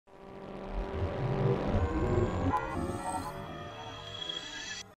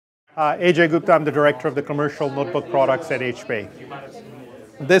Ajay Gupta, I'm the director of the commercial notebook products at HP.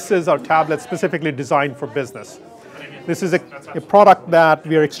 This is our tablet specifically designed for business. This is a product that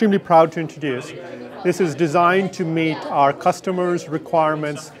we are extremely proud to introduce. This is designed to meet our customers'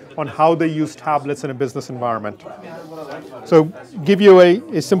 requirements on how they use tablets in a business environment. So, give you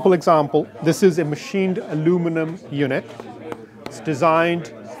a simple example. This is a machined aluminum unit. It's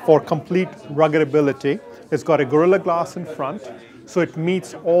designed for complete ruggedability. It's got a Gorilla Glass in front, so it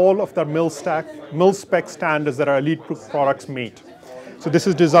meets all of the mil-spec standards that our Elite products meet. So this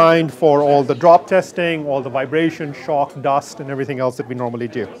is designed for all the drop testing, all the vibration, shock, dust, and everything else that we normally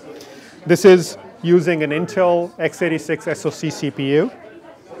do. This is using an Intel x86 SoC CPU.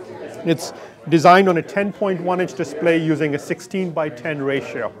 It's designed on a 10.1-inch display using a 16:10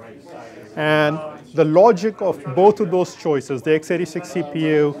 ratio. And the logic of both of those choices, the x86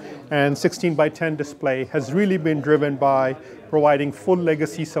 CPU and 16:10 display, has really been driven by providing full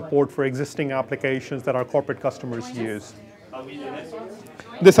legacy support for existing applications that our corporate customers use.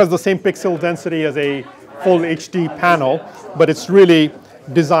 This has the same pixel density as a full HD panel, but it's really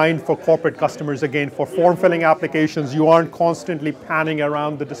designed for corporate customers, again, for form-filling applications. You aren't constantly panning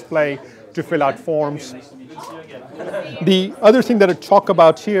around the display to fill out forms. The other thing that I talk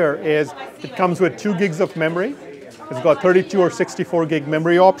about here is it comes with 2 gigs of memory. It's got 32 or 64 gig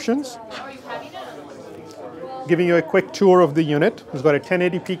memory options. Giving you a quick tour of the unit. It's got a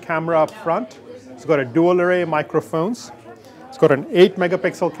 1080p camera up front. It's got a dual array of microphones. It's got an 8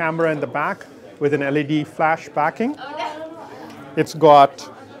 megapixel camera in the back with an LED flash backing. It's got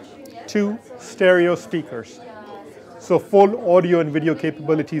 2 stereo speakers. So full audio and video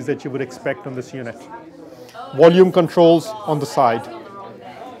capabilities that you would expect on this unit. Volume controls on the side.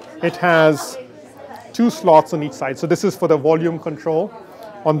 It has 2 slots on each side. So this is for the volume control.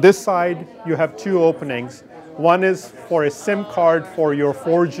 On this side, you have 2 openings. One is for a SIM card for your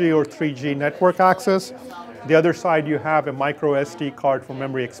 4G or 3G network access. The other side, you have a micro SD card for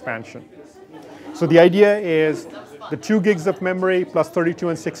memory expansion. So the idea is the 2 gigs of memory plus 32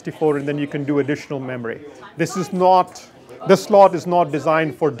 and 64, and then you can do additional memory. This slot is not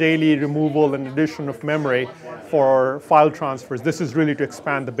designed for daily removal and addition of memory for file transfers. This is really to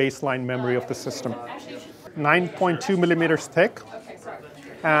expand the baseline memory of the system. 9.2 millimeters thick,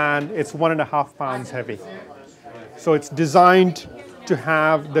 and it's 1.5 pounds heavy. So it's designed to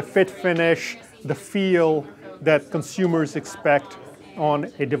have the fit finish, the feel that consumers expect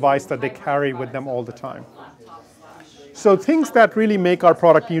on a device that they carry with them all the time. So things that really make our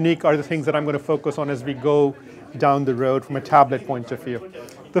product unique are the things that I'm going to focus on as we go down the road from a tablet point of view.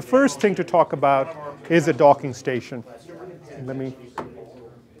 The first thing to talk about is a docking station.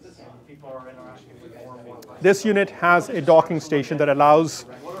 This unit has a docking station that allows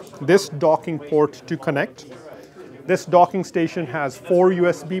this docking port to connect. This docking station has 4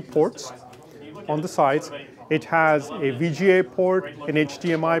 USB ports on the sides. It has a VGA port, an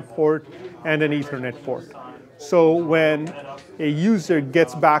HDMI port, and an Ethernet port. So when a user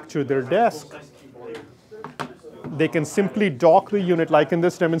gets back to their desk, they can simply dock the unit, like in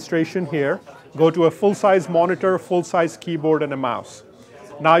this demonstration here, go to a full-size monitor, full-size keyboard, and a mouse.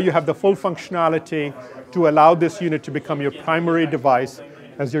 Now you have the full functionality to allow this unit to become your primary device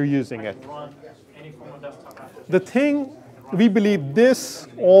as you're using it. The thing, we believe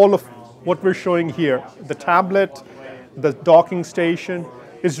all of what we're showing here, the tablet, the docking station,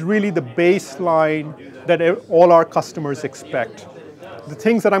 is really the baseline that all our customers expect. The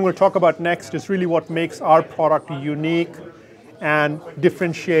things that I'm going to talk about next is really what makes our product unique and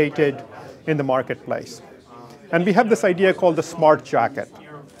differentiated in the marketplace. And we have this idea called the Smart Jacket.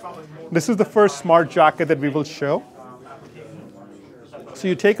 This is the first Smart Jacket that we will show. So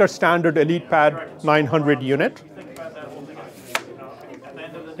you take our standard ElitePad 900 unit.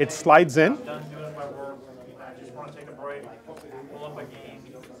 It slides in.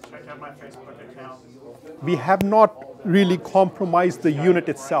 We have not really compromised the unit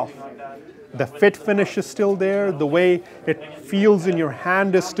itself. The fit finish is still there. The way it feels in your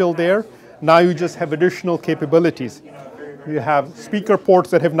hand is still there. Now you just have additional capabilities. You have speaker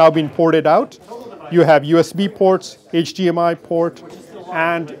ports that have now been ported out. You have USB ports, HDMI port,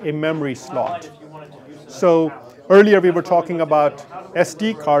 and a memory slot. So earlier we were talking about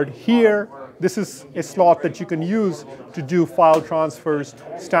SD card. Here, this is a slot that you can use to do file transfers,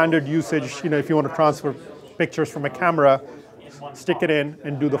 standard usage. If you want to transfer pictures from a camera, stick it in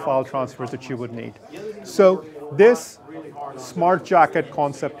and do the file transfers that you would need. So this Smart Jacket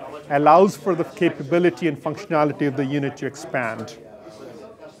concept allows for the capability and functionality of the unit to expand.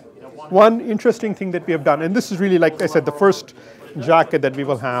 One interesting thing that we have done, and this is really, like I said, the first jacket that we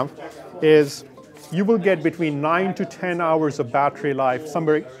will have, is you will get between 9 to 10 hours of battery life,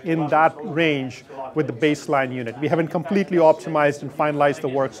 somewhere in that range with the baseline unit. We haven't completely optimized and finalized the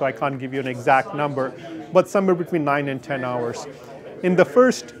work, so I can't give you an exact number, but somewhere between 9 and 10 hours. In the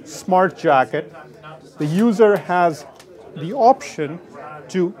first smart jacket, the user has the option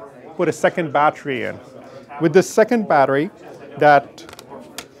to put a second battery in. With this second battery that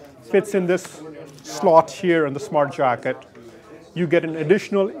fits in this slot here in the smart jacket, you get an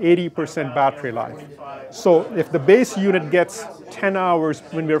additional 80% battery life. So if the base unit gets 10 hours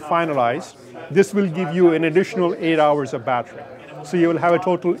when we're finalized, this will give you an additional 8 hours of battery. So you will have a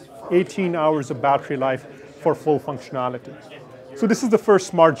total 18 hours of battery life for full functionality. So this is the first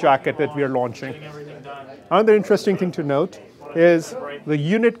smart jacket that we are launching. Another interesting thing to note is the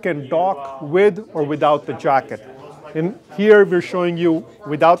unit can dock with or without the jacket. In here we're showing you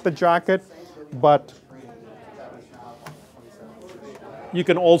without the jacket, but you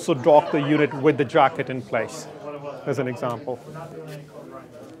can also dock the unit with the jacket in place, as an example.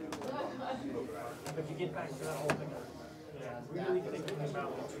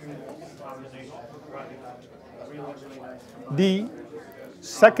 The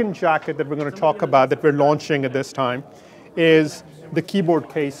second jacket that we're going to talk about that we're launching at this time is the keyboard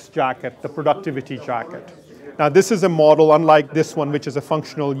case jacket, the productivity jacket. Now this is a model unlike this one, which is a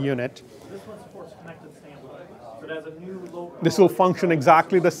functional unit. This will function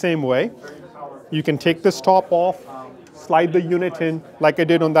exactly the same way. You can take this top off, slide the unit in like I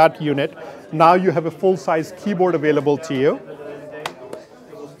did on that unit. Now you have a full-size keyboard available to you.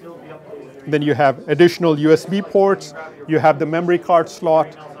 Then you have additional USB ports, you have the memory card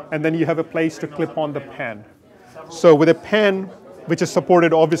slot, and then you have a place to clip on the pen. So with a pen, which is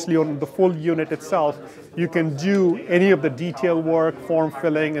supported obviously on the full unit itself, you can do any of the detail work, form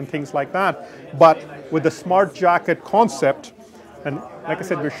filling, and things like that. But with the smart jacket concept, and like I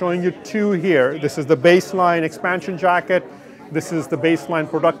said, we're showing you two here. This is the baseline expansion jacket. This is the baseline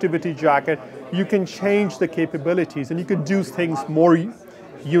productivity jacket. You can change the capabilities, and you can do things more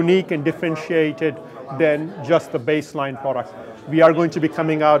unique and differentiated than just the baseline product. We are going to be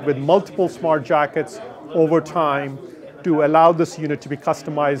coming out with multiple smart jackets over time to allow this unit to be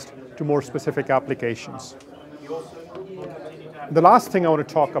customized to more specific applications. The last thing I want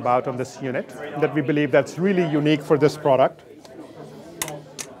to talk about on this unit that we believe that's really unique for this product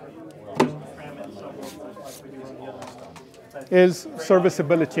is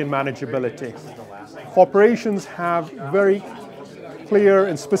serviceability and manageability. Corporations have very clear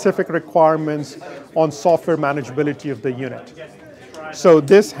and specific requirements on software manageability of the unit. So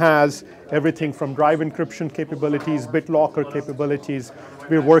this has everything from drive encryption capabilities, BitLocker capabilities.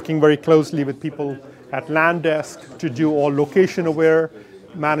 We're working very closely with people at LANDesk to do all location-aware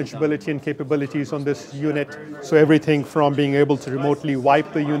manageability and capabilities on this unit. So everything from being able to remotely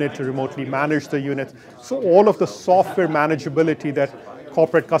wipe the unit to remotely manage the unit. So all of the software manageability that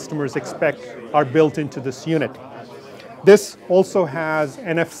corporate customers expect are built into this unit. This also has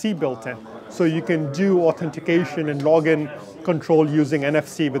NFC built in. So you can do authentication and login control using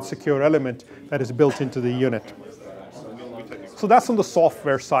NFC with secure element that is built into the unit. So that's on the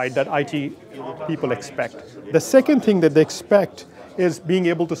software side that IT people expect. The second thing that they expect is being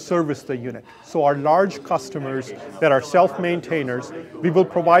able to service the unit. So our large customers that are self-maintainers, we will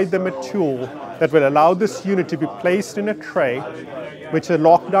provide them a tool that will allow this unit to be placed in a tray, which is a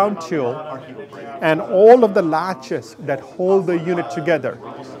lockdown tool, and all of the latches that hold the unit together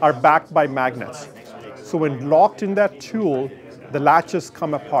are backed by magnets. So when locked in that tool, the latches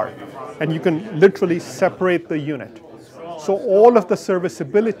come apart, and you can literally separate the unit. So all of the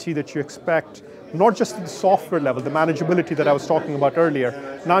serviceability that you expect, not just at the software level, the manageability that I was talking about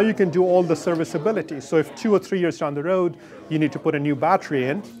earlier, now you can do all the serviceability. So if 2 or 3 years down the road, you need to put a new battery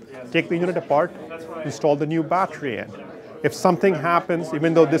in, take the unit apart, install the new battery in. If something happens,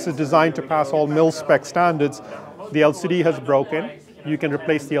 even though this is designed to pass all mil-spec standards, the LCD has broken, you can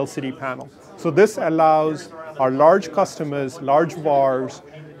replace the LCD panel. So this allows our large customers, large VARs,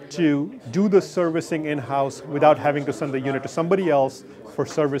 to do the servicing in-house without having to send the unit to somebody else for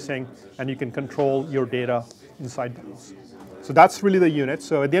servicing, and you can control your data inside the house. So that's really the unit.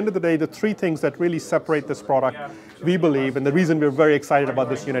 So at the end of the day, the three things that really separate this product, we believe, and the reason we're very excited about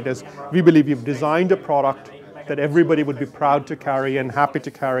this unit is we believe we've designed a product that everybody would be proud to carry and happy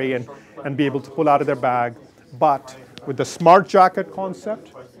to carry and be able to pull out of their bag. But with the smart jacket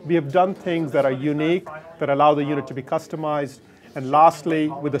concept, we have done things that are unique, that allow the unit to be customized. And lastly,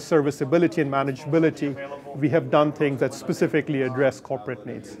 with the serviceability and manageability, we have done things that specifically address corporate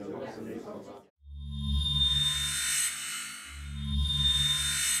needs.